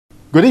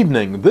Good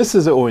evening, this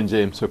is the Owen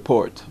James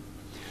Report.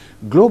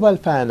 Global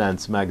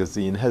Finance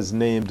magazine has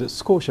named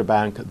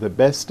Scotiabank the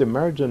best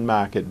emerging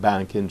market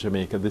bank in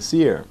Jamaica this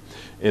year.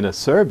 In a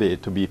survey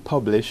to be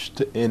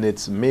published in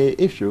its May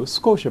issue,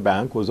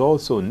 Scotiabank was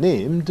also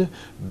named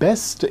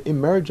Best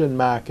Emerging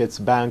Markets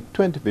Bank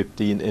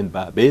 2015 in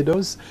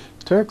Barbados,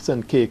 Turks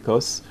and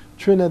Caicos,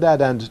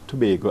 Trinidad and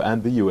Tobago,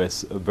 and the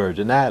U.S.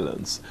 Virgin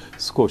Islands.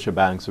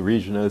 Scotiabank's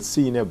Regional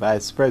Senior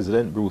Vice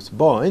President Bruce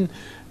Boyne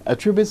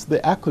attributes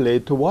the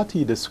accolade to what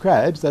he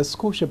describes as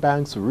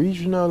Scotiabank's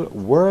regional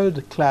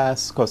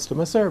world-class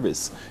customer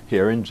service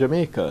here in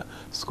Jamaica.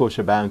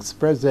 Scotiabank's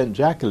President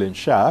Jacqueline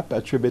Sharp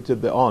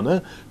attributed the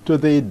honor to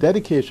the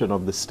dedication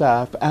of the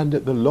staff and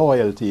the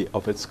loyalty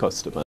of its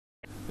customers.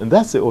 And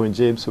that's the Owen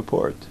James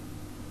Report.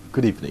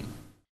 Good evening.